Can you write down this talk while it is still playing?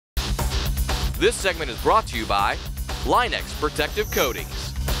This segment is brought to you by Line-X Protective Coatings.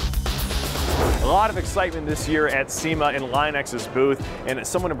 A lot of excitement this year at SEMA in Line-X's booth, and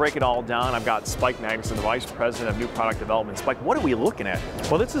someone to break it all down, I've got Spike Magnuson, the Vice President of New Product Development. Spike, what are we looking at?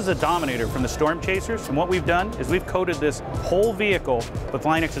 Well, this is a Dominator from the Storm Chasers, and what we've done is we've coated this whole vehicle with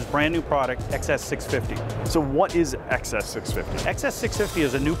Line-X's brand new product, XS650. So what is XS650? XS650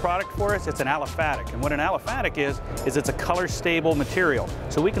 is a new product for us. It's an aliphatic, and what an aliphatic is it's a color stable material.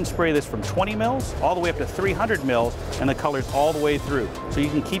 So we can spray this from 20 mils all the way up to 300 mils, and the colors all the way through. So you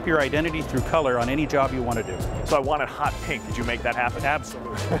can keep your identity through color on any job you want to do. So I wanted hot pink. Did you make that happen?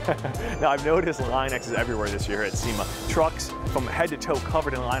 Absolutely. Now I've noticed Line-X is everywhere this year at SEMA. Trucks from head to toe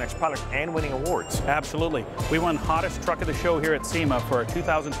covered in Line-X products and winning awards. Absolutely. We won hottest truck of the show here at SEMA for our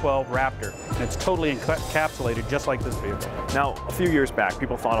 2012 Raptor, and it's totally encapsulated just like this vehicle. Now, a few years back,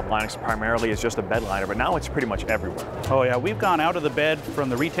 people thought of Line-X primarily as just a bed liner, but now it's pretty much everywhere. Oh yeah, we've gone out of the bed from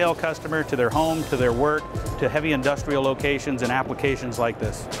the retail customer to their home, to their work, to heavy industrial locations and applications like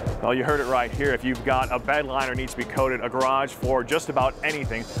this. Well, you heard it right here. If you've got a bed liner needs to be coated, a garage floor, just about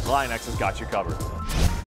anything, Line-X has got you covered.